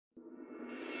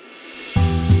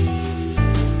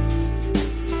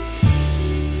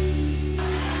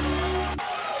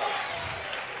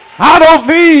I don't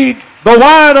need the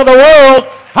wine of the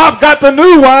world. I've got the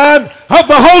new wine of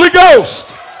the Holy Ghost.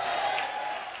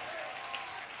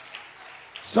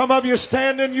 Some of you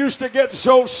standing used to get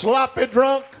so sloppy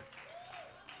drunk,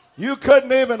 you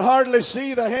couldn't even hardly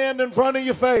see the hand in front of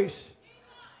your face.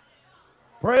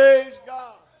 Praise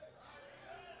God.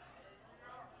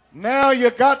 Now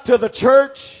you got to the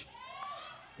church,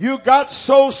 you got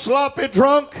so sloppy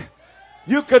drunk,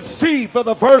 you could see for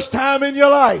the first time in your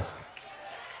life.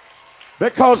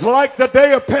 Because like the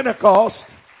day of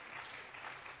Pentecost,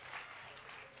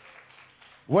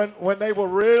 when they were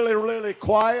really, really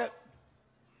quiet,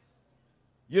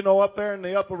 you know, up there in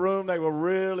the upper room, they were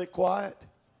really quiet.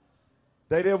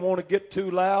 They didn't want to get too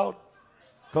loud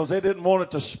because they didn't want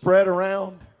it to spread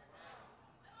around.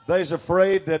 They was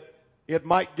afraid that it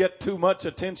might get too much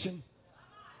attention.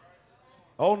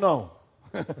 Oh, no.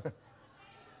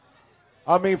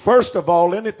 I mean, first of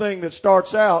all, anything that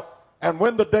starts out, and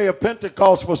when the day of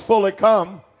Pentecost was fully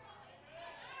come,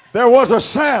 there was a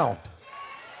sound.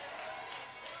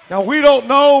 Now, we don't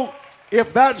know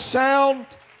if that sound,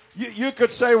 you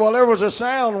could say, well, there was a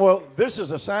sound. Well, this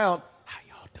is a sound. How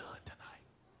y'all doing tonight?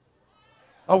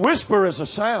 A whisper is a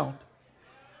sound.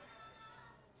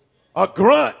 A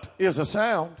grunt is a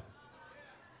sound.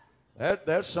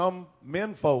 There's some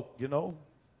men folk, you know,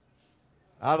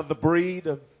 out of the breed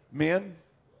of men.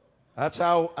 That's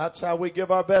how we give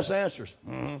our best answers.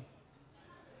 Mm-hmm.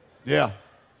 Yeah.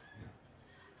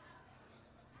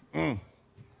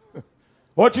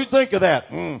 What'd you think of that?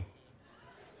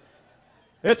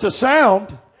 It's a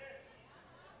sound.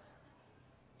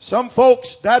 Some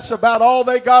folks, that's about all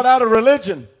they got out of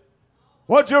religion.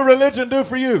 What'd your religion do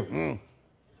for you?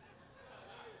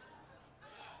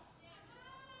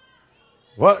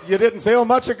 What, you didn't feel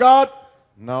much of God?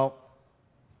 No.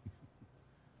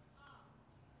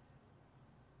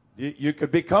 You could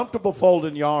be comfortable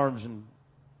folding your arms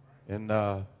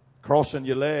and crossing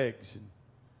your legs and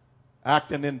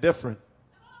acting indifferent.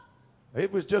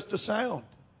 It was just a sound.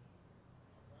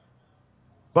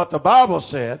 But the Bible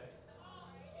said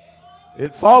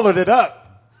it followed it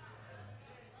up.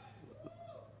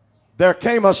 There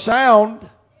came a sound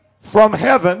from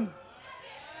heaven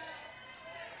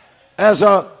as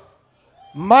a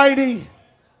mighty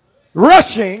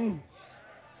rushing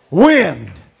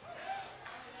wind.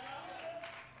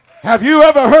 Have you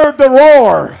ever heard the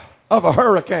roar of a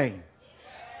hurricane?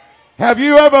 Have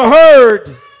you ever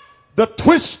heard the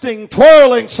twisting,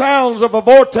 twirling sounds of a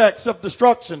vortex of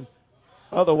destruction,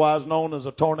 otherwise known as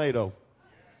a tornado?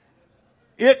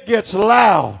 It gets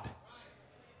loud.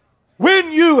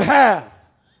 When you have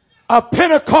a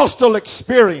Pentecostal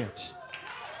experience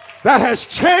that has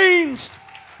changed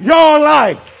your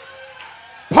life,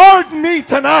 pardon me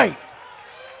tonight,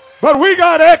 but we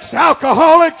got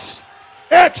ex-alcoholics,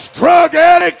 ex-drug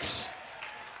addicts,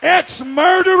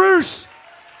 ex-murderers,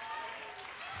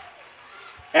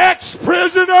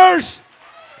 ex-prisoners,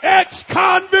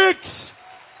 ex-convicts.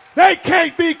 They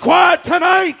can't be quiet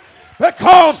tonight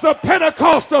because the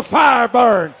Pentecostal fire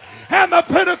burned and the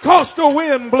Pentecostal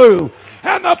wind blew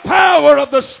and the power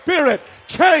of the Spirit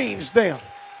changed them.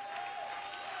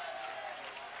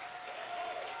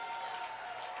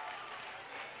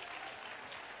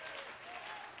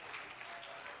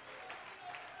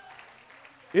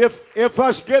 If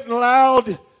us getting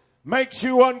loud makes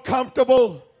you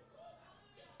uncomfortable,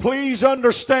 please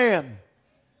understand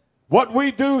what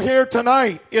we do here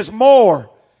tonight is more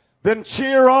than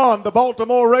cheer on the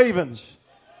Baltimore Ravens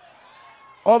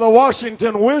or the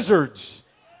Washington Wizards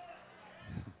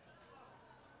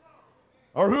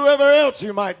or whoever else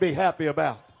you might be happy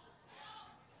about.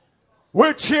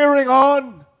 We're cheering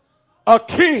on a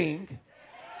king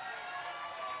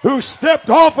who stepped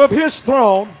off of his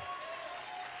throne,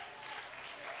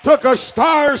 took a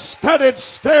star-studded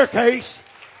staircase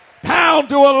down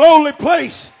to a lowly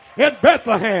place in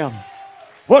Bethlehem,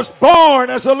 was born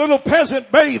as a little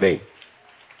peasant baby.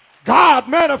 God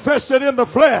manifested in the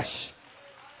flesh,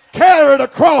 carried a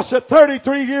cross at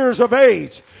 33 years of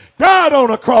age, died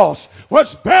on a cross,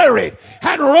 was buried,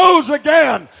 and rose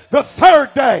again the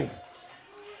third day.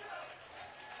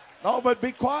 No, but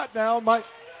be quiet now.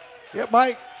 You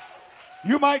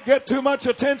might get too much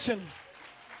attention.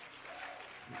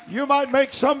 You might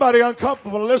make somebody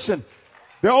uncomfortable. Listen,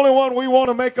 the only one we want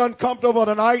to make uncomfortable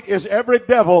tonight is every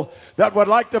devil that would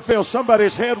like to fill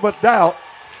somebody's head with doubt.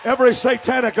 Every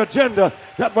satanic agenda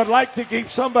that would like to keep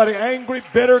somebody angry,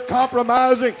 bitter,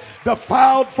 compromising,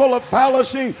 defiled, full of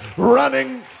fallacy,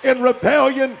 running in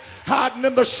rebellion. hiding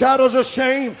in the shadows of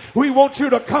shame. We want you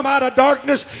to come out of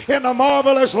darkness in the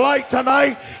marvelous light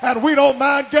tonight, and we don't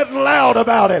mind getting loud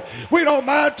about it. We don't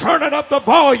mind turning up the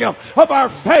volume of our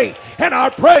faith and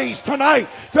our praise tonight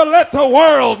to let the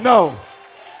world know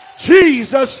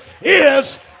Jesus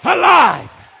is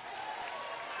alive.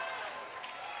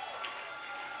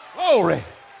 Glory.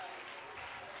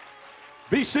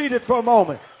 Be seated for a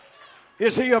moment.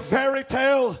 Is he a fairy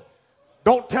tale?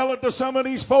 Don't tell it to some of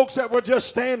these folks that were just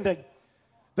standing.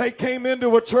 They came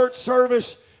into a church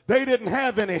service. They didn't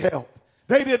have any help.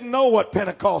 They didn't know what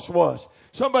Pentecost was.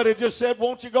 Somebody just said,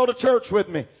 won't you go to church with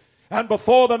me? And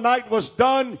before the night was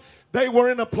done, they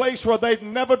were in a place where they'd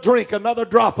never drink another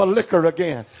drop of liquor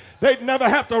again. They'd never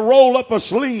have to roll up a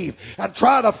sleeve and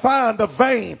try to find a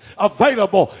vein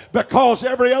available because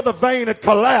every other vein had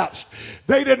collapsed.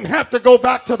 They didn't have to go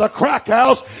back to the crack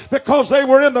house because they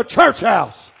were in the church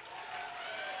house.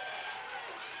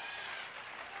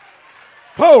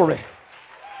 Glory.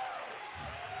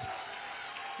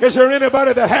 Is there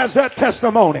anybody that has that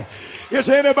testimony? Is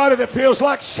there anybody that feels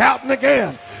like shouting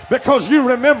again? Because you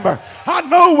remember, I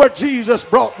know where Jesus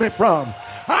brought me from.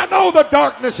 I know the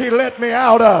darkness he led me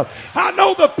out of. I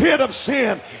know the pit of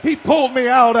sin he pulled me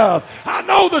out of. I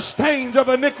know the stains of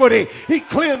iniquity he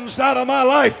cleansed out of my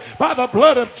life by the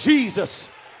blood of Jesus.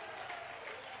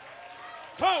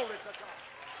 Glory to God.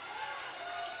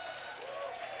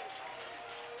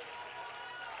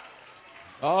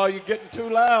 Oh, you're getting too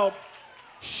loud.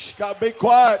 Shh, gotta be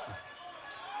quiet.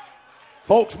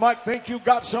 Folks might think you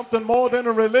got something more than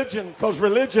a religion, because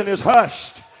religion is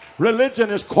hushed.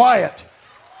 Religion is quiet.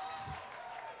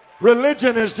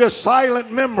 Religion is just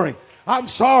silent memory. I'm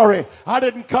sorry, I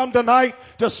didn't come tonight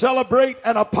to celebrate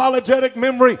an apologetic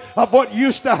memory of what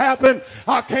used to happen.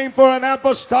 I came for an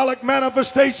apostolic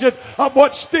manifestation of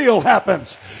what still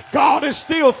happens. God is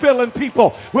still filling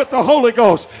people with the Holy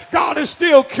Ghost. God is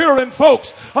still curing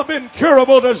folks of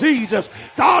incurable diseases.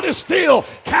 God is still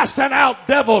casting out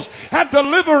devils and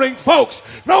delivering folks,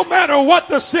 no matter what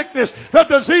the sickness, the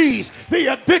disease,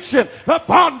 the addiction, the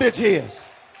bondage is.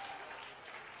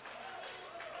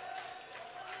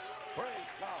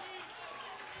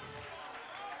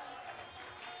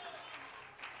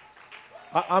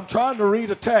 I'm trying to read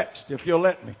a text, if you'll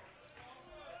let me.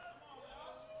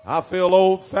 I feel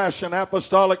old-fashioned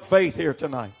apostolic faith here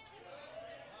tonight.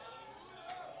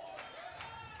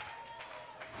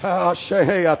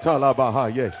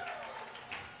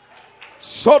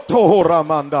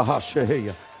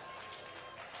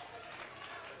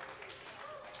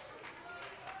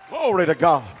 Glory to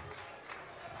God.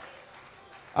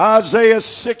 Isaiah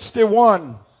 63.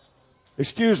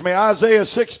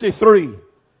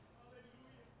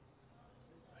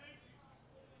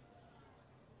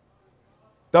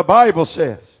 The Bible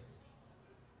says,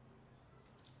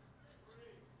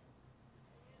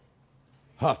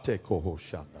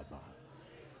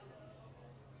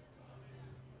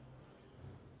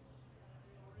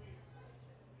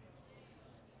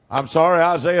 I'm sorry,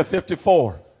 Isaiah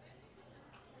 54.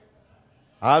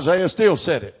 Isaiah still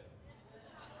said it.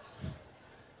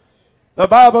 The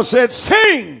Bible said,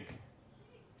 sing,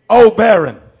 O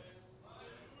barren.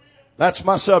 That's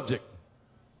my subject.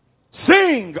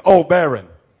 Sing, O barren.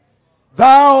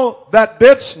 Thou that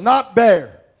didst not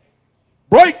bear,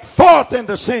 break forth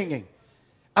into singing,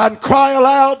 and cry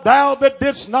aloud, thou that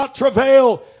didst not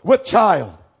travail with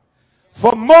child.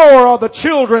 For more are the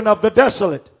children of the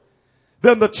desolate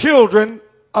than the children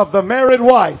of the married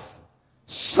wife,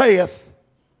 saith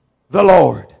the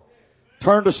Lord.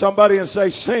 Turn to somebody and say,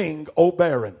 sing, O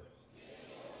barren.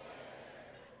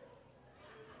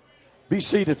 Be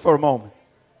seated for a moment.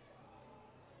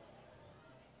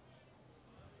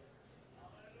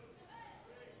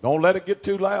 Don't let it get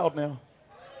too loud now.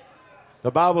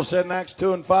 The Bible said in Acts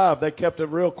 2 and 5, they kept it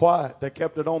real quiet. They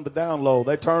kept it on the down low.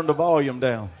 They turned the volume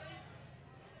down.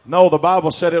 No, the Bible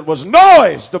said it was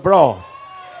noised abroad.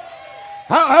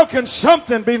 How can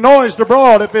something be noised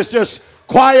abroad if it's just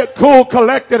quiet, cool,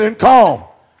 collected, and calm?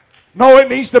 No, it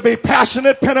needs to be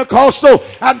passionate, Pentecostal,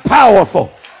 and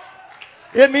powerful.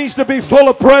 It needs to be full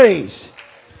of praise.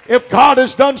 If God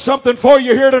has done something for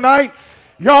you here tonight,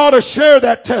 you ought to share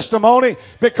that testimony,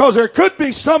 because there could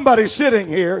be somebody sitting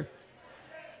here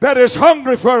that is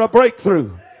hungry for a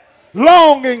breakthrough,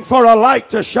 longing for a light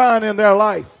to shine in their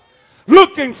life,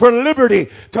 looking for liberty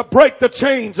to break the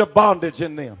chains of bondage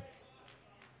in them.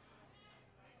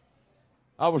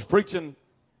 I was preaching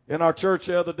in our church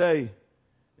the other day,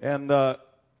 and the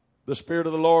Spirit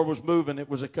of the Lord was moving. It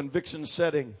was a conviction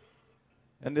setting.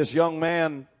 And this young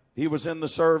man, he was in the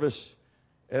service,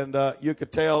 and you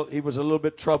could tell he was a little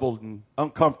bit troubled and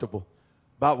uncomfortable.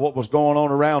 about what was going on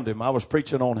around him. I was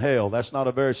preaching on hell. That's not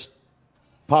a very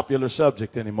popular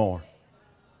subject anymore.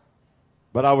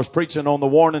 But I was preaching on the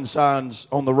warning signs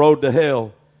on the road to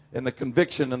hell, and the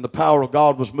conviction and the power of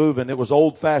God was moving. It was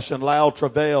old-fashioned loud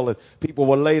travail, and people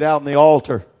were laid out on the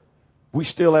altar. We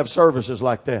still have services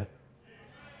like that.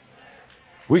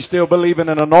 We still believe in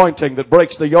an anointing that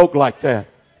breaks the yoke like that.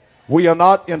 We are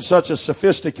not in such a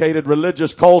sophisticated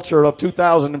religious culture of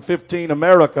 2015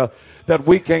 America that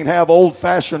we can't have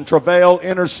old-fashioned travail,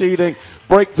 interceding,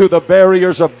 break through the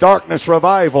barriers of darkness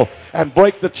revival, and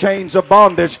break the chains of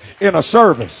bondage in a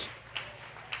service.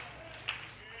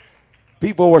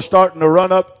 People were starting to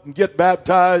run up and get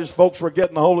baptized. Folks were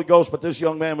getting the Holy Ghost, but this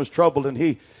young man was troubled, and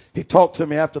he talked to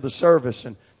me after the service,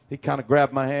 and he kind of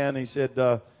grabbed my hand. He said,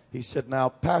 now,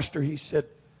 Pastor, he said,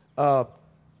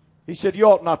 you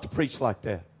ought not to preach like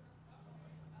that.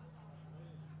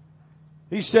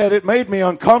 He said, it made me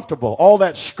uncomfortable, all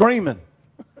that screaming.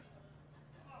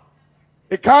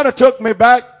 It kind of took me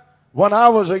back when I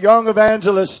was a young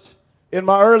evangelist in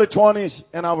my early 20s,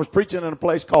 and I was preaching in a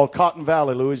place called Cotton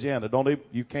Valley, Louisiana.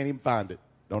 You can't even find it.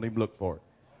 Don't even look for it.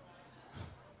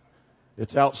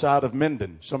 It's outside of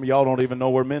Minden. Some of y'all don't even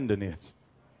know where Minden is.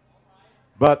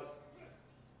 But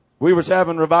we was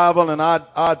having revival, and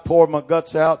I'd pour my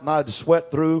guts out, and I'd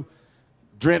sweat through,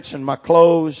 drenching my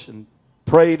clothes, and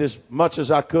prayed as much as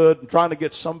I could, and trying to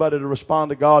get somebody to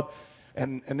respond to God.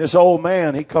 And this old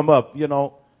man, he come up,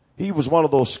 he was one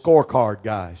of those scorecard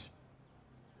guys.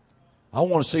 I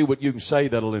want to see what you can say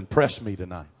that'll impress me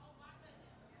tonight,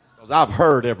 because I've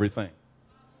heard everything.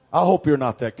 I hope you're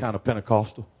not that kind of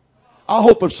Pentecostal. I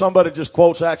hope if somebody just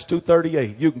quotes Acts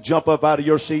 2:38, you can jump up out of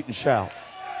your seat and shout.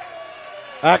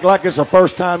 Act like it's the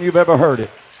first time you've ever heard it.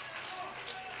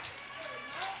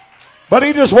 But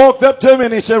he just walked up to me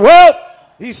and he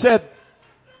said,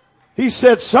 he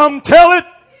said, some tell it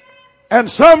and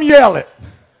some yell it.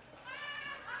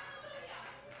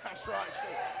 That's right.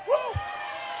 Woo.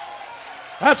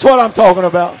 That's what I'm talking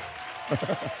about.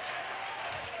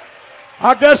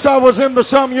 I guess I was in the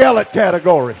some yell it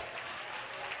category.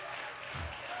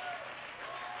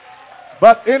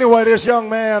 But anyway, this young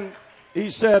man, he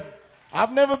said,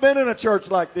 I've never been in a church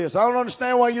like this. I don't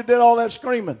understand why you did all that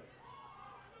screaming.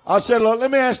 I said, look,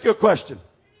 let me ask you a question.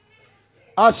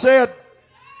 I said,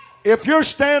 if you're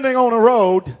standing on a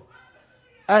road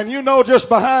and you know just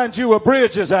behind you a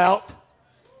bridge is out,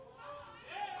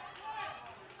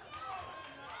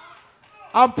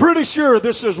 I'm pretty sure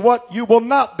this is what you will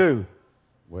not do.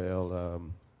 Well,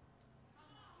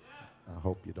 I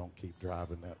hope you don't keep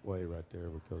driving that way right there,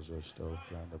 because there's still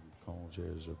around the cones.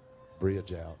 There's a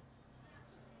bridge out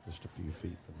just a few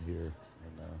feet from here.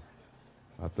 And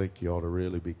I think you ought to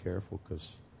really be careful,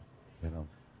 because,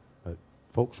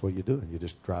 folks, what are you doing? You're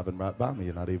just driving right by me.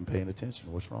 You're not even paying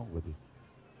attention. What's wrong with you?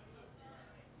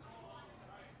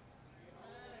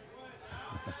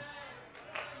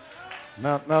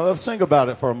 Now let's think about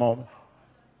it for a moment.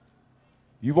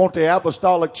 You want the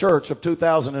apostolic church of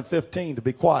 2015 to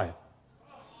be quiet.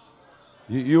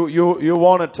 You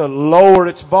want it to lower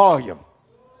its volume.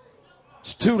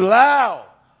 It's too loud.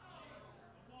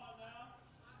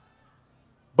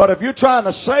 But if you're trying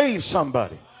to save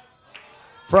somebody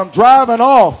from driving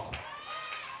off,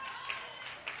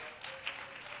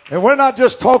 and we're not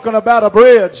just talking about a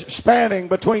bridge spanning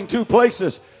between two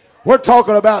places. We're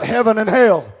talking about heaven and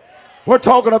hell. We're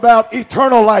talking about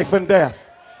eternal life and death.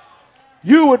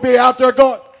 You would be out there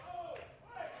going,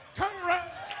 turn around,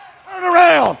 turn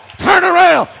around, turn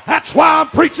around. That's why I'm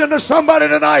preaching to somebody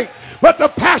tonight with the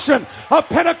passion of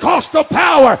Pentecostal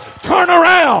power. Turn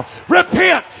around,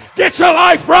 repent, get your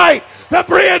life right. The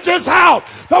bridge is out.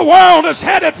 The world is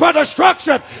headed for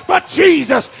destruction, but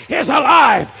Jesus is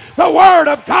alive. The Word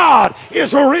of God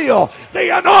is real.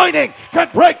 The anointing can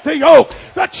break the yoke.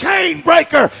 The chain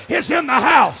breaker is in the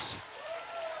house.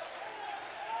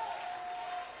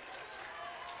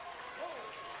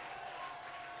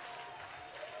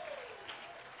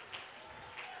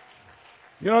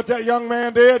 You know what that young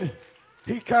man did?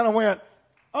 He kind of went,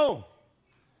 oh,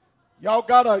 y'all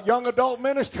got a young adult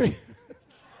ministry?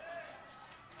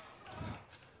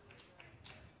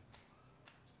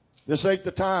 This ain't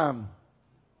the time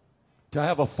to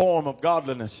have a form of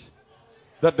godliness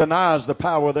that denies the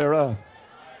power thereof.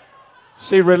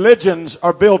 See, religions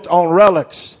are built on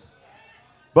relics,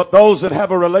 but those that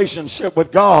have a relationship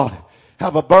with God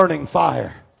have a burning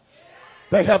fire.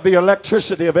 They have the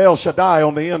electricity of El Shaddai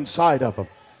on the inside of them.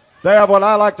 They have what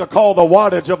I like to call the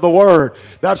wattage of the word.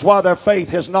 That's why their faith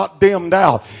has not dimmed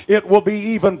out. It will be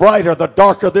even brighter the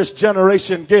darker this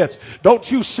generation gets.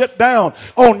 Don't you sit down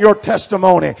on your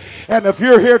testimony. And if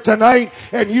you're here tonight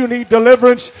and you need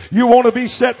deliverance, you want to be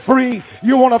set free,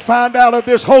 you want to find out if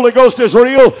this Holy Ghost is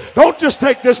real, don't just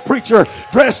take this preacher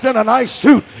dressed in a nice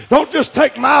suit. Don't just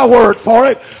take my word for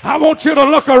it. I want you to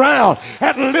look around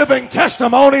at living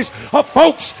testimonies of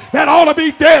folks that ought to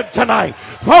be dead tonight.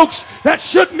 Folks that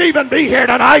shouldn't even be here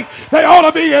tonight. They ought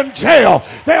to be in jail.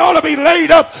 They ought to be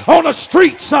laid up on a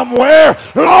street somewhere,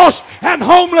 lost and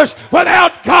homeless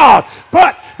without God.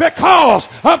 But because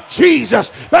of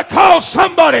Jesus, because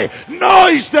somebody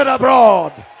noised it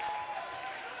abroad.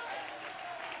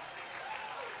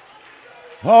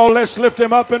 Oh, let's lift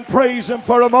him up and praise him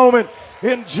for a moment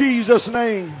in Jesus'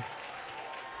 name.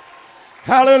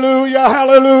 Hallelujah,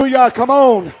 hallelujah. Come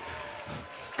on.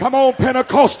 Come on,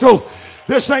 Pentecostal.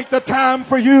 This ain't the time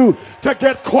for you to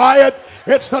get quiet.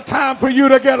 It's the time for you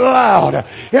to get loud.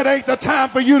 It ain't the time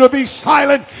for you to be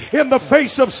silent in the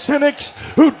face of cynics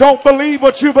who don't believe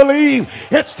what you believe.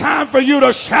 It's time for you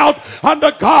to shout unto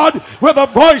God with a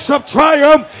voice of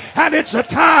triumph. And it's a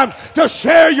time to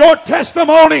share your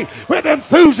testimony with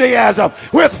enthusiasm,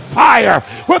 with fire,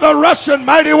 with a rushing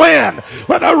mighty wind,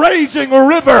 with a raging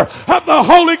river of the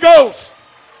Holy Ghost.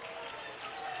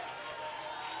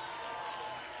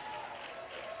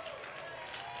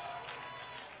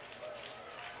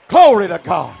 Glory to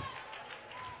God.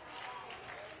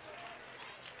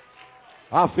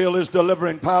 I feel his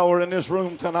delivering power in this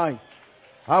room tonight.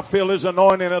 I feel his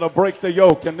anointing that'll break the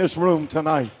yoke in this room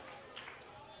tonight.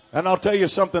 And I'll tell you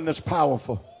something that's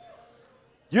powerful.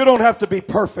 You don't have to be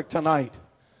perfect tonight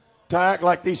to act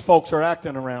like these folks are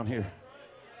acting around here.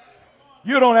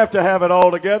 You don't have to have it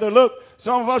all together. Look,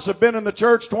 some of us have been in the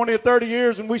church 20 or 30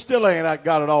 years and we still ain't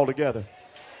got it all together.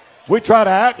 We try to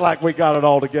act like we got it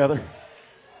all together.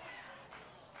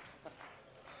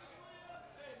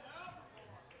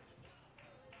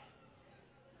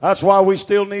 That's why we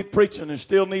still need preaching and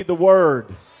still need the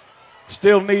word.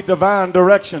 Still need divine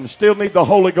direction. Still need the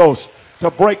Holy Ghost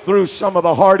to break through some of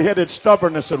the hard-headed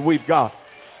stubbornness that we've got.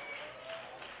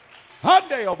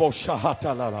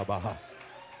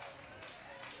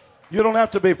 You don't have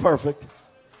to be perfect.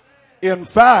 In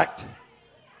fact,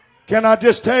 can I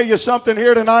just tell you something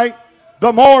here tonight?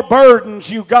 The more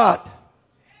burdens you got,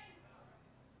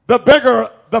 the bigger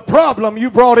the problem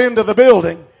you brought into the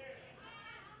building,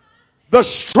 the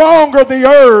stronger the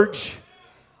urge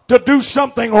to do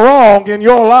something wrong in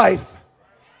your life,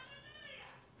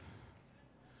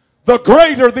 the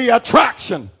greater the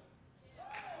attraction.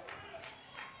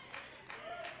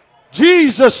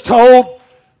 Jesus told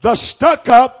the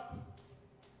stuck-up,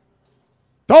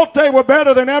 thought they were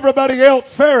better than everybody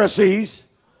else, Pharisees.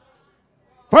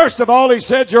 First of all, he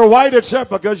said, you're white as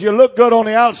sepulchres, you look good on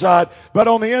the outside, but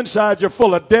on the inside you're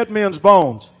full of dead men's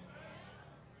bones.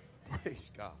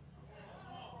 Praise God.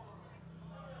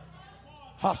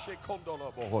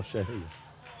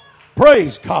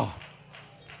 Praise God.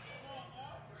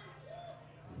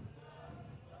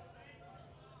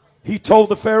 He told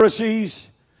the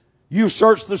Pharisees, you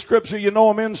search the scripture, you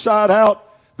know them inside out.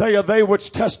 They are they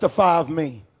which testify of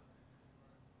me.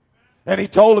 And he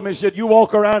told them, he said, you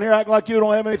walk around here acting like you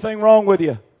don't have anything wrong with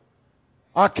you.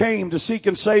 I came to seek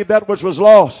and save that which was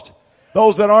lost.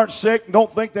 Those that aren't sick and don't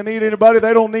think they need anybody,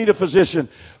 they don't need a physician.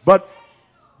 But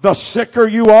the sicker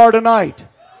you are tonight,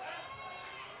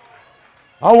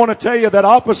 I want to tell you that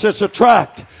opposites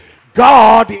attract.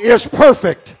 God is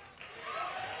perfect.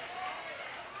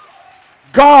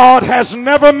 God has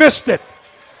never missed it.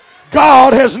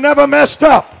 God has never messed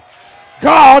up.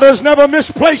 God has never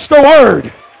misplaced a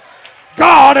word.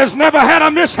 God has never had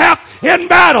a mishap in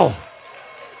battle.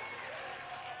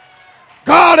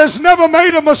 God has never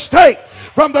made a mistake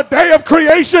from the day of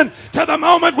creation to the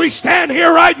moment we stand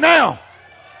here right now.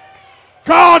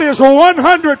 God is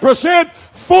 100%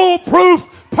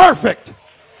 foolproof perfect.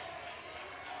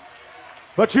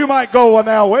 But you might go, well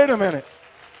now, wait a minute.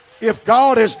 If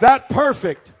God is that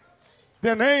perfect,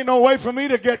 then there ain't no way for me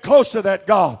to get close to that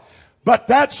God. But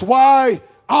that's why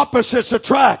opposites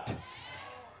attract.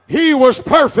 He was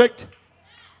perfect.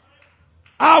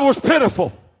 I was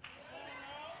pitiful.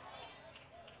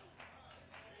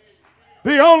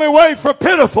 The only way for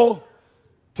pitiful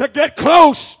to get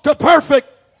close to perfect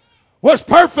was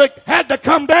perfect had to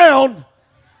come down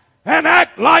and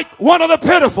act like one of the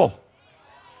pitiful.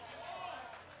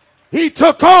 He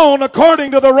took on,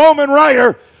 according to the Roman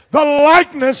writer, the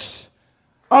likeness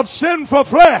of sinful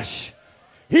flesh.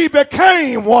 He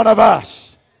became one of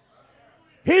us.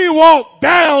 He walked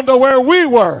down to where we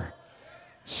were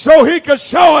so he could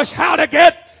show us how to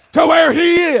get to where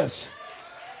he is.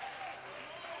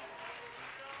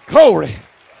 Glory.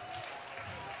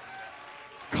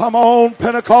 Come on,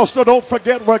 Pentecostal, don't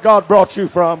forget where God brought you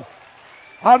from.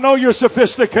 I know you're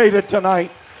sophisticated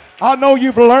tonight. I know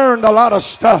you've learned a lot of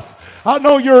stuff. I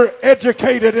know you're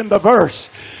educated in the verse.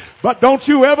 But don't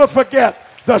you ever forget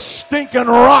the stinking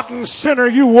rotten sinner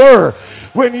you were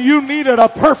when you needed a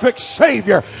perfect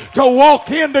Savior to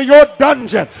walk into your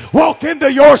dungeon, walk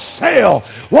into your cell,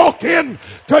 walk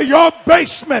into your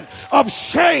basement of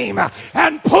shame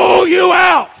and pull you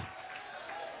out.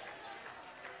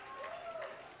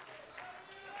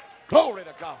 Glory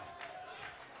to God.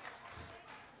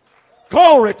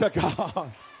 Glory to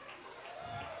God.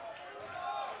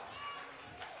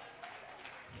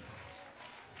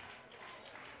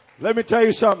 Let me tell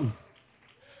you something.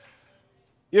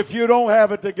 If you don't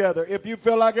have it together, if you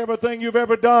feel like everything you've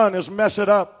ever done is mess it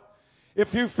up,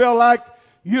 if you feel like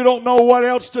you don't know what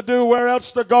else to do, where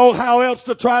else to go, how else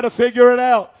to try to figure it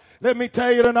out, let me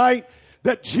tell you tonight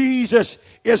that Jesus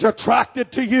is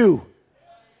attracted to you.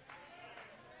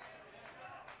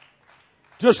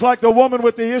 Just like the woman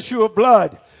with the issue of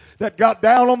blood that got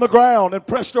down on the ground and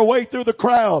pressed her way through the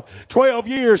crowd. 12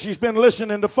 years she's been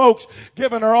listening to folks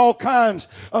giving her all kinds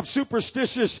of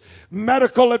superstitious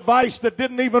medical advice that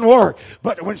didn't even work.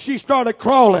 But when she started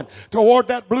crawling toward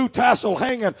that blue tassel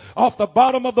hanging off the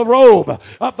bottom of the robe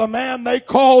of the man they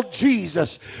called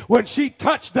Jesus, when she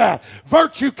touched that,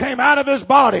 virtue came out of his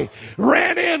body,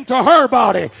 ran into her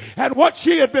body, and what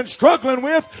she had been struggling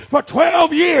with for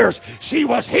 12 years, she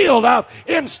was healed of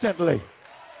instantly.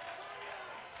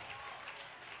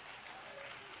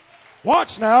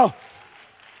 Watch now.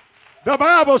 The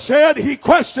Bible said he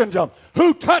questioned them.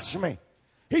 Who touched me?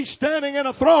 He's standing in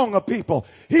a throng of people.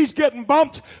 He's getting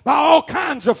bumped by all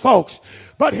kinds of folks.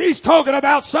 But he's talking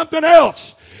about something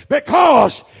else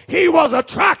because he was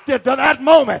attracted to that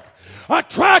moment.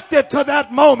 Attracted to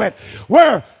that moment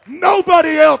where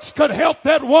nobody else could help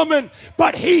that woman,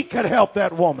 but he could help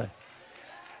that woman.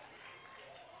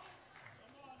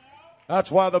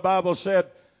 That's why the Bible said,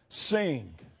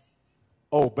 sing,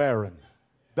 O barren,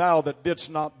 thou that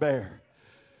didst not bear.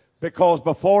 Because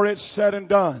before it's said and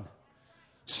done,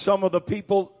 some of the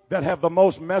people that have the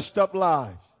most messed up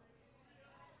lives.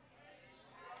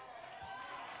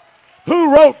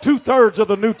 Who wrote 2/3 of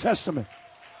the New Testament?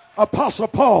 Apostle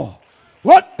Paul.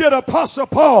 What did Apostle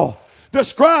Paul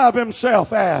describe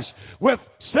himself as with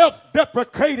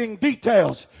self-deprecating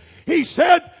details? He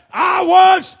said, I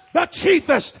was the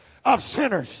chiefest of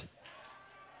sinners.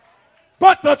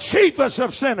 But the chiefest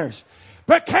of sinners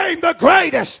became the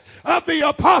greatest of the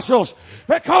apostles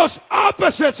because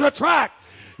opposites attract.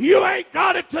 You ain't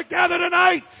got it together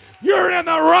tonight. You're in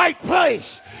the right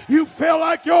place. You feel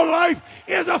like your life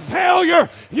is a failure.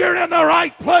 You're in the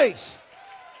right place.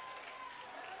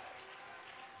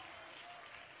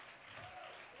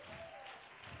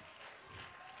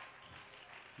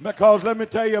 Because let me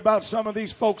tell you about some of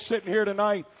these folks sitting here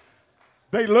tonight.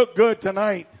 They look good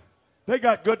tonight. They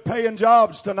got good paying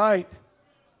jobs tonight.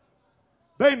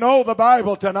 They know the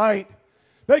Bible tonight.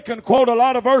 They can quote a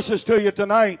lot of verses to you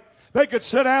tonight. They could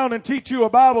sit down and teach you a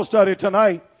Bible study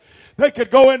tonight. They could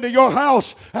go into your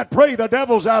house and pray the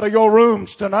devils out of your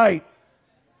rooms tonight.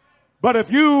 But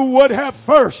if you would have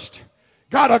first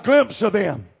got a glimpse of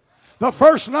them, the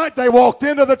first night they walked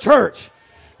into the church,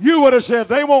 you would have said,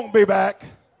 they won't be back.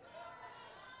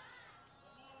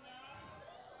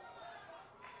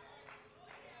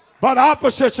 But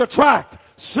opposites attract.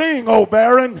 Sing, O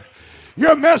barren.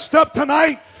 You're messed up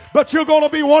tonight, but you're going to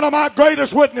be one of my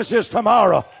greatest witnesses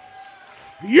tomorrow.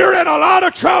 You're in a lot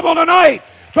of trouble tonight,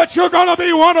 but you're going to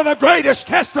be one of the greatest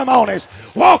testimonies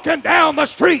walking down the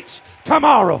streets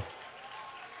tomorrow.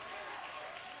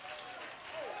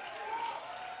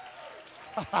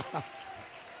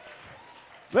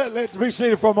 Let's be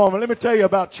seated for a moment. Let me tell you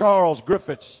about Charles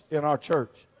Griffiths in our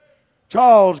church.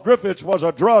 Charles Griffiths was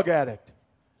a drug addict.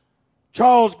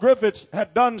 Charles Griffiths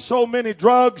had done so many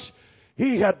drugs.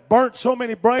 He had burnt so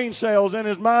many brain cells in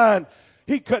his mind.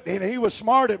 He was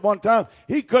smart at one time.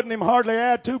 He couldn't even hardly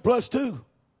add 2 + 2.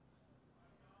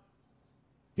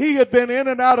 He had been in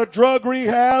and out of drug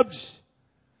rehabs.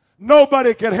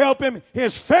 Nobody could help him.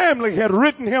 His family had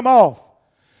written him off.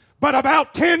 But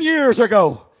about 10 years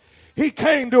ago, he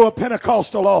came to a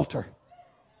Pentecostal altar.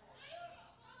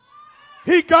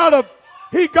 He got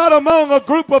among a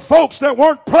group of folks that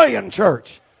weren't playing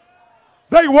church.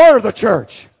 They were the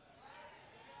church.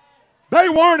 They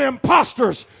weren't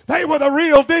imposters. They were the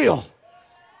real deal.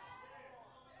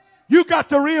 You got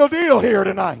the real deal here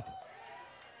tonight.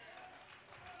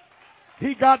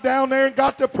 He got down there and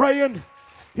got to praying.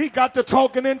 He got to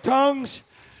talking in tongues.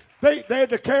 They had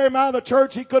to carry him out of the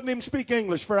church. He couldn't even speak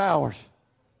English for hours.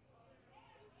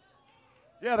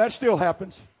 Yeah, that still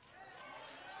happens.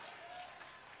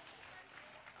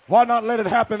 Why not let it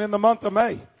happen in the month of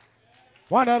May?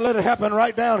 Why not let it happen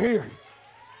right down here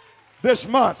this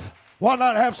month? Why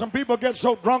not have some people get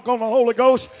so drunk on the Holy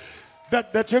Ghost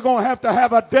that you're going to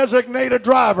have a designated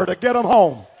driver to get them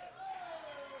home?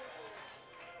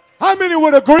 How many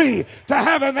would agree to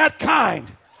having that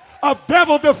kind of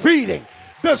devil defeating,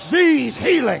 disease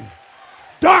healing,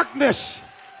 darkness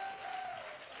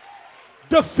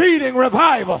defeating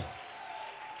revival?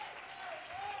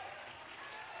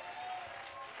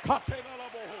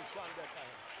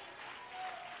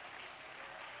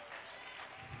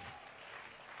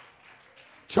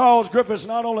 Charles Griffiths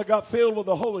not only got filled with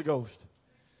the Holy Ghost,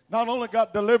 not only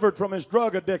got delivered from his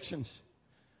drug addictions,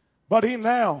 but he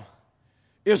now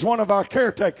is one of our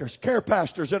caretakers, care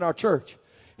pastors in our church.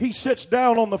 He sits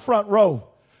down on the front row.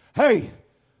 Hey,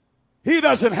 he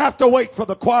doesn't have to wait for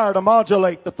the choir to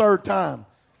modulate the third time.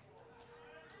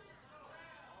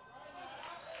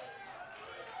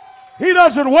 He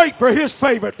doesn't wait for his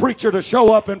favorite preacher to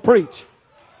show up and preach.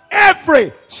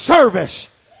 Every service,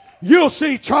 you'll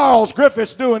see Charles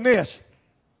Griffiths doing this.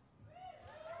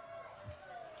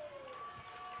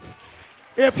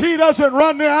 If he doesn't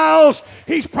run the aisles,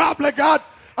 he's probably got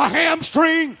a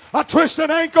hamstring, a twisted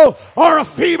ankle, or a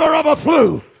fever of a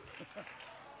flu.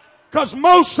 Because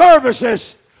most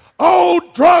services,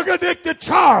 old drug-addicted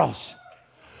Charles,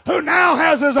 who now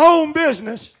has his own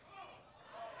business,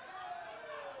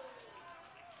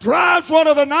 drives one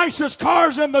of the nicest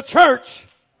cars in the church.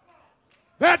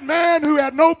 That man who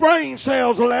had no brain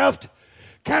cells left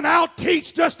can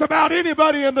out-teach just about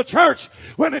anybody in the church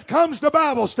when it comes to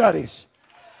Bible studies.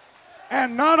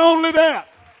 And not only that,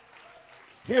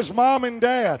 his mom and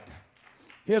dad,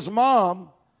 his mom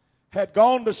had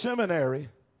gone to seminary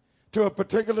to a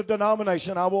particular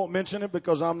denomination. I won't mention it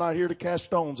because I'm not here to cast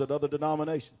stones at other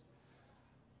denominations.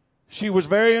 She was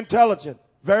very intelligent,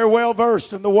 very well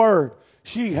versed in the Word.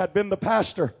 She had been the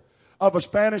pastor of a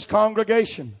Spanish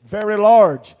congregation, very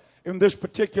large in this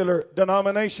particular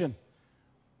denomination.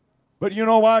 But you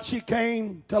know why she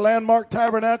came to Landmark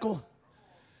Tabernacle?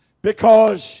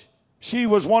 Because she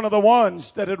was one of the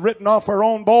ones that had written off her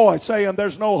own boy, saying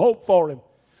there's no hope for him.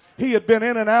 He had been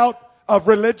in and out of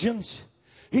religions.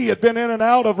 He had been in and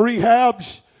out of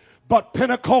rehabs. But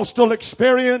Pentecostal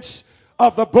experience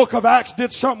of the book of Acts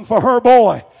did something for her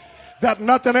boy that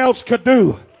nothing else could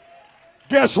do.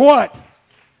 Guess what?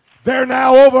 They're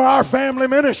now over our family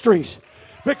ministries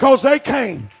because they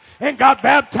came and got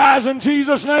baptized in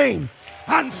Jesus' name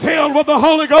and filled with the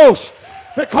Holy Ghost,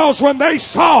 because when they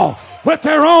saw with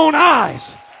their own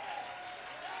eyes.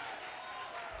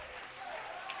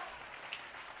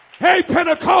 Hey,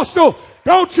 Pentecostal,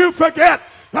 don't you forget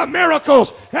the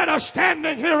miracles that are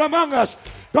standing here among us.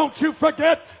 Don't you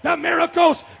forget the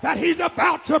miracles that he's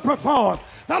about to perform.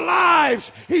 The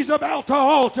lives he's about to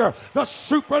alter. The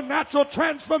supernatural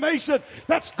transformation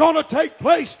that's going to take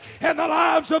place in the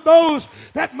lives of those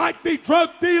that might be drug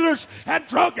dealers and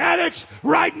drug addicts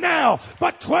right now.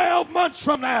 But 12 months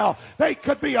from now, they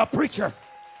could be a preacher.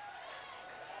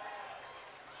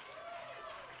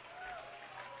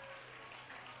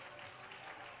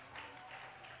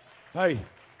 Hey,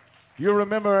 you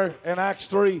remember in Acts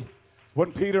 3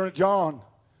 when Peter and John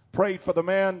prayed for the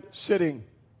man sitting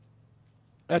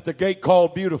at the gate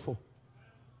called Beautiful.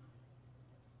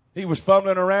 He was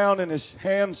fumbling around in his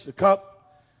hands, the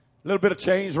cup, a little bit of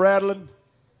chains rattling.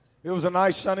 It was a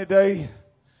nice sunny day.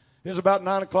 It was about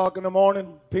 9 o'clock in the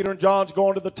morning. Peter and John's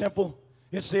going to the temple.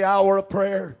 It's the hour of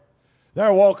prayer.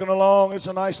 They're walking along. It's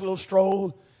a nice little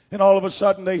stroll. And all of a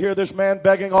sudden they hear this man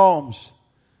begging alms.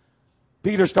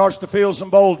 Peter starts to feel some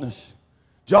boldness.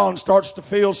 John starts to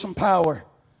feel some power.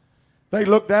 They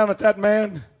look down at that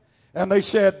man and they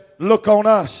said, look on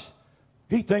us.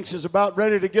 He thinks he's about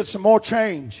ready to get some more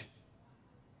change.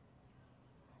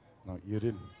 No, you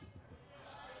didn't.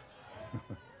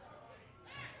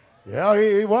 Yeah,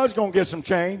 he was going to get some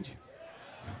change.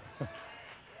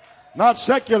 Not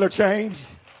secular change.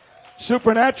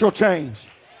 Supernatural change.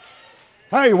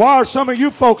 Hey, why are some of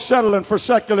you folks settling for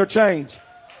secular change?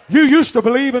 You used to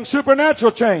believe in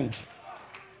supernatural change.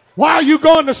 Why are you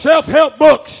going to self-help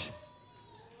books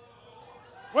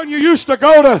when you used to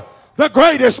go to the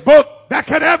greatest book that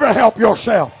could ever help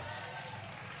yourself?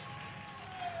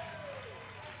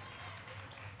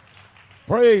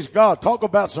 Praise God. Talk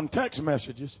about some text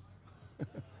messages.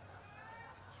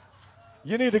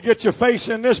 You need to get your face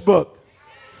in this book.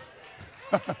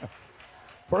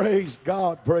 Praise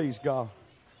God. Praise God.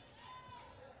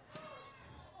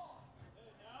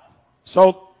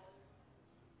 So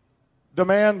the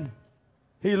man.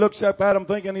 He looks up at him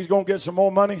thinking he's going to get some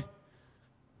more money.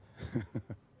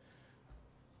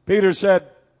 Peter said,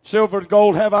 silver and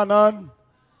gold have I none,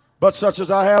 but such as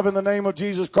I have in the name of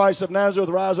Jesus Christ of Nazareth,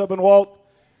 rise up and walk.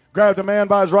 Grabbed the man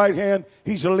by his right hand.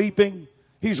 He's leaping.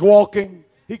 He's walking.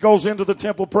 He goes into the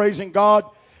temple praising God.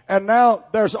 And now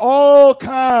there's all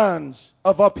kinds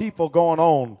of people going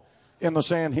on in the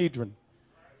Sanhedrin.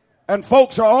 And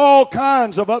folks are all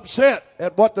kinds of upset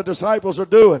at what the disciples are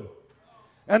doing.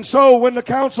 And so when the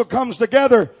council comes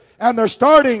together and they're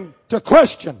starting to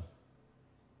question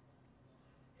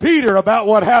Peter about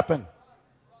what happened.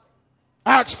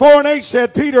 Acts 4:8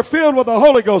 said, Peter, filled with the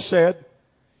Holy Ghost, said,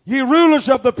 ye rulers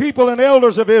of the people and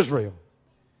elders of Israel,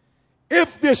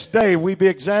 if this day we be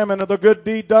examined of the good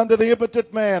deed done to the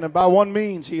impotent man, and by one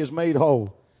means he is made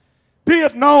whole, be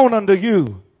it known unto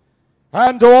you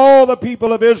and to all the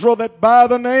people of Israel that by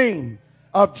the name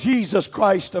of Jesus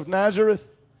Christ of Nazareth,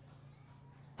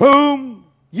 whom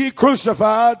ye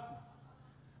crucified,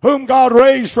 whom God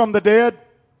raised from the dead,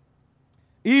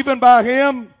 even by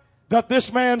him that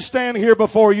this man stand here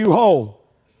before you whole.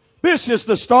 This is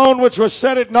the stone which was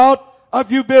set at naught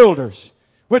of you builders,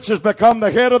 which has become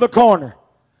the head of the corner.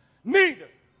 Neither.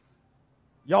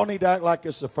 Y'all need to act like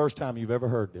this is the first time you've ever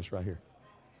heard this right here.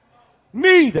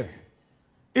 Neither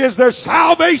is there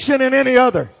salvation in any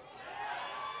other.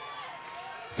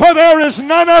 For there is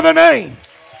none other name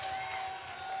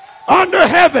under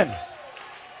heaven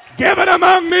given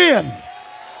among men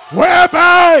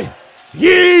whereby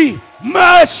ye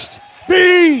must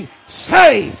be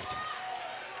saved.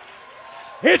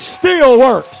 It still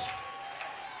works.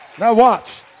 Now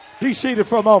watch. Be seated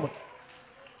for a moment.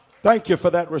 Thank you for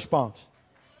that response.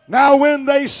 Now when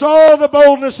they saw the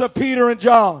boldness of Peter and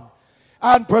John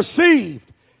and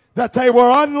perceived that they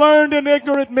were unlearned and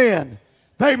ignorant men,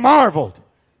 they marveled.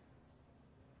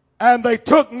 And they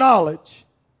took knowledge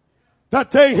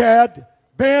that they had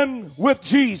been with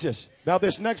Jesus. Now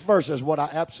this next verse is what I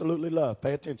absolutely love.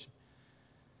 Pay attention.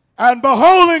 And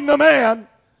beholding the man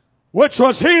which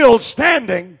was healed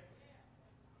standing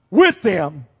with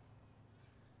them,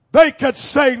 they could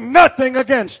say nothing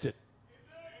against it.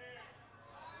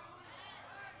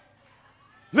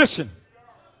 Listen,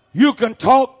 you can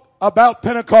talk about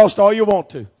Pentecost all you want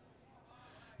to.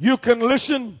 You can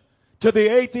listen to the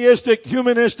atheistic,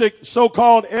 humanistic,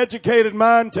 so-called educated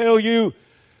mind tell you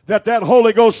that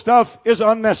Holy Ghost stuff is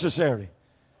unnecessary.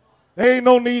 There ain't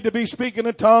no need to be speaking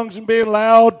in tongues and being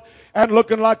loud and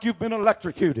looking like you've been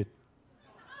electrocuted.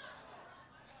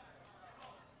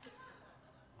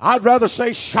 I'd rather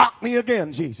say, shock me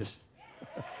again, Jesus.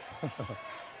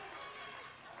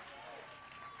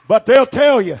 But they'll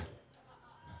tell you.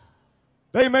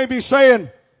 They may be saying,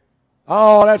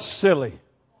 oh, that's silly.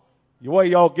 The way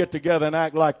y'all get together and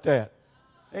act like that.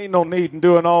 Ain't no need in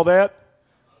doing all that.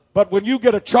 But when you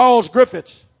get a Charles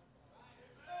Griffiths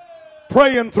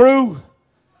praying through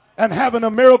and having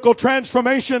a miracle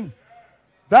transformation,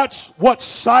 that's what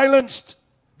silenced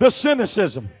the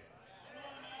cynicism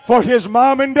for his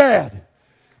mom and dad.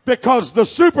 Because the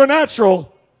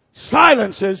supernatural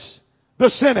silences the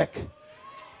cynic.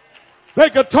 They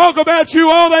could talk about you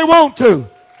all they want to.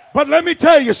 But let me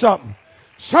tell you something.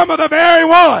 Some of the very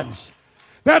ones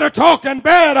that are talking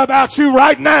bad about you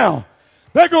right now,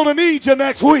 they're going to need you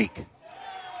next week.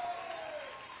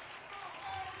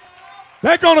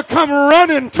 They're going to come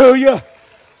running to you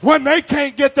when they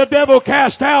can't get the devil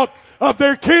cast out of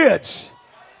their kids.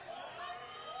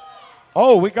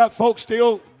 Oh, we got folks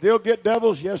still get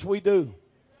devils? Yes, we do.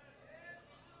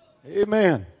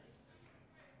 Amen.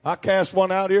 I cast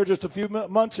one out here just a few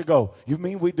months ago. You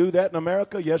mean we do that in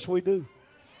America? Yes, we do.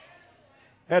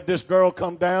 Had this girl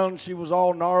come down. She was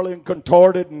all gnarly and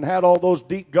contorted and had all those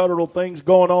deep guttural things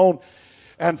going on.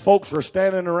 And folks were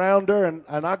standing around her.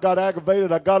 And I got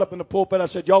aggravated. I got up in the pulpit. I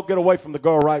said, y'all get away from the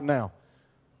girl right now.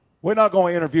 We're not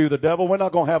going to interview the devil. We're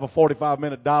not going to have a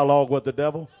 45-minute dialogue with the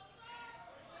devil.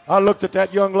 I looked at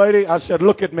that young lady. I said,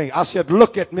 look at me. I said,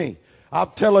 look at me. I'm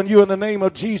telling you in the name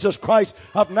of Jesus Christ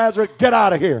of Nazareth, get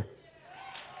out of here.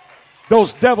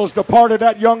 Those devils departed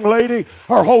that young lady.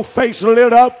 Her whole face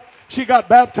lit up. She got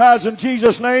baptized in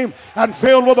Jesus' name and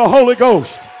filled with the Holy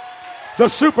Ghost. The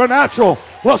supernatural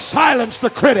will silence the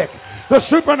critic. The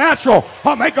supernatural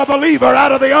will make a believer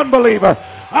out of the unbeliever.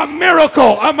 A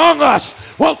miracle among us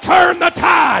will turn the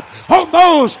tide on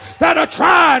those that are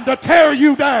trying to tear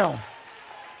you down.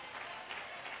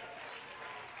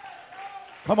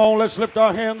 Come on, let's lift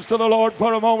our hands to the Lord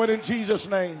for a moment in Jesus'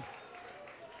 name.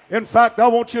 In fact, I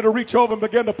want you to reach over and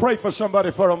begin to pray for somebody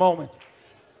for a moment.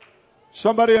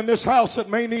 Somebody in this house that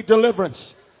may need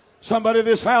deliverance. Somebody in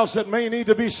this house that may need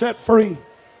to be set free.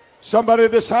 Somebody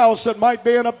in this house that might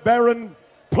be in a barren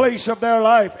place of their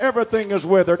life. Everything is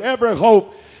withered. Every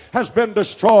hope has been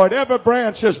destroyed. Every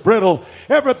branch is brittle.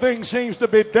 Everything seems to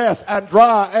be death and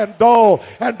dry and dull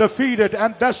and defeated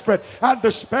and desperate and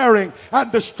despairing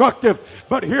and destructive.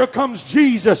 But here comes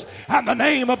Jesus and the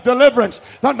name of deliverance,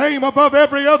 the name above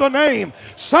every other name.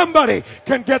 Somebody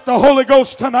can get the Holy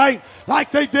Ghost tonight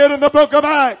like they did in the book of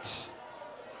Acts.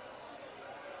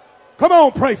 Come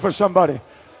on, pray for somebody.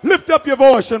 Lift up your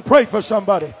voice and pray for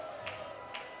somebody.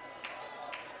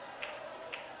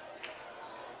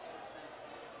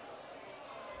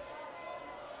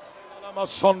 Come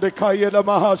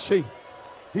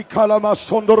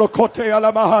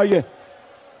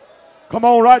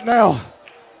on right now.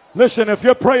 Listen, if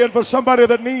you're praying for somebody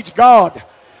that needs God,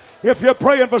 if you're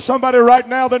praying for somebody right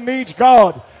now that needs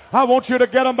God, I want you to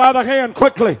get them by the hand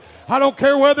quickly. I don't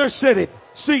care where they're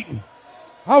seating.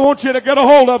 I want you to get a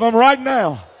hold of them right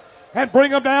now and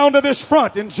bring them down to this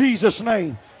front in Jesus'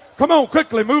 name. Come on,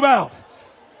 quickly, move out.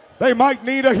 They might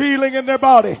need a healing in their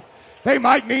body. They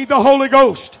might need the Holy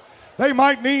Ghost. They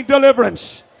might need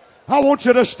deliverance. I want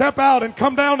you to step out and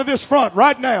come down to this front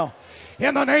right now.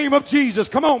 In the name of Jesus.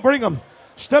 Come on, bring them.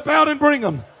 Step out and bring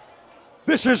them.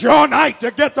 This is your night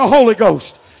to get the Holy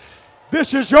Ghost.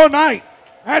 This is your night.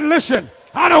 And listen,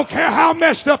 I don't care how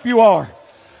messed up you are.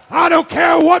 I don't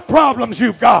care what problems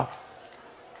you've got.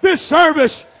 This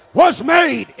service was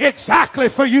made exactly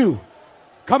for you.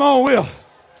 Come on, Will.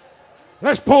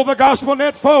 Let's pull the gospel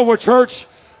net forward, church,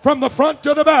 from the front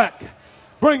to the back.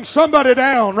 Bring somebody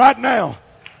down right now.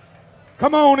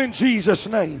 Come on in Jesus'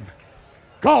 name.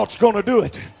 God's going to do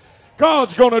it.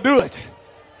 God's going to do it.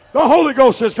 The Holy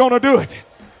Ghost is going to do it.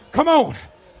 Come on.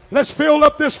 Let's fill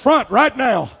up this front right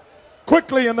now.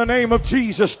 Quickly in the name of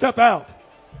Jesus, step out.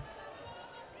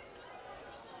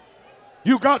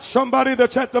 You got somebody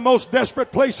that's at the most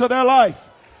desperate place of their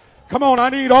life. Come on, I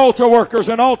need altar workers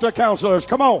and altar counselors.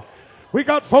 Come on. We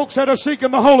got folks that are seeking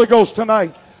the Holy Ghost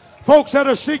tonight. Folks that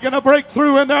are seeking a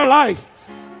breakthrough in their life.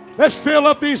 Let's fill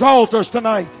up these altars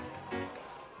tonight.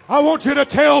 I want you to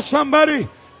tell somebody,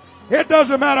 it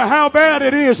doesn't matter how bad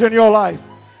it is in your life.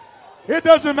 It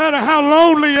doesn't matter how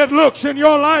lonely it looks in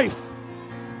your life.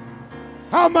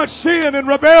 How much sin and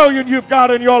rebellion you've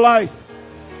got in your life.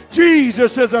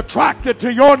 Jesus is attracted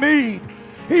to your need.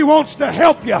 He wants to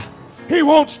help you. He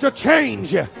wants to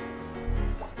change you.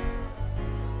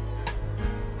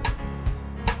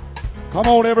 Come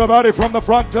on, everybody, from the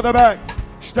front to the back.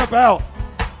 Step out.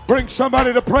 Bring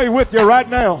somebody to pray with you right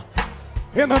now.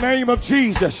 In the name of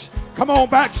Jesus. Come on,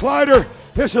 backslider.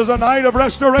 This is a night of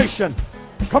restoration.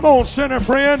 Come on, sinner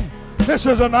friend. This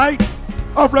is a night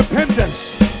of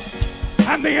repentance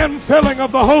and the infilling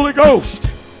of the Holy Ghost.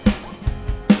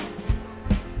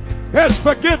 There's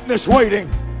forgiveness waiting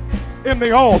in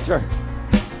the altar.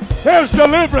 There's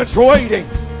deliverance waiting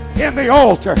in the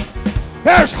altar.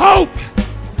 There's hope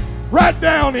right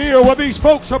down here where these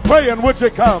folks are praying. Would you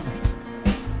come?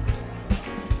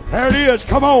 There it is.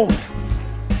 Come on.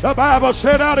 The Bible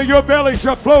said out of your belly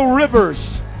shall flow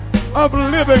rivers of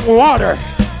living water.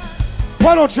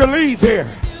 Why don't you leave here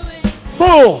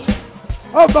full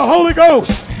of the Holy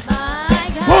Ghost,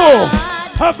 full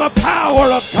of the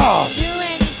power of God,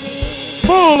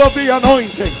 full of the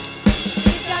anointing.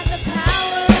 He's got the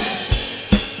power.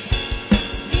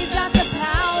 He's got the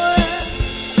power.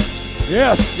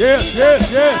 Yes, yes,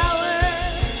 yes, yes.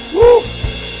 Woo.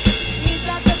 He's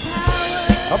got the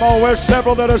power. Come on, there's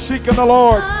several that are seeking the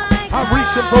Lord. I'm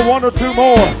reaching for one or two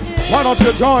more. Why don't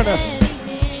you join us?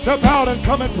 Step out and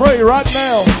come and pray right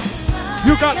now.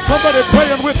 You got somebody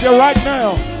praying with you right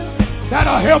now.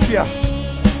 That'll help you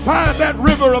find that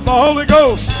river of the Holy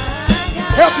Ghost.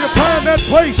 Help you find that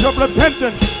place of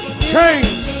repentance,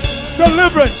 change,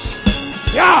 deliverance.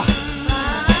 Yeah.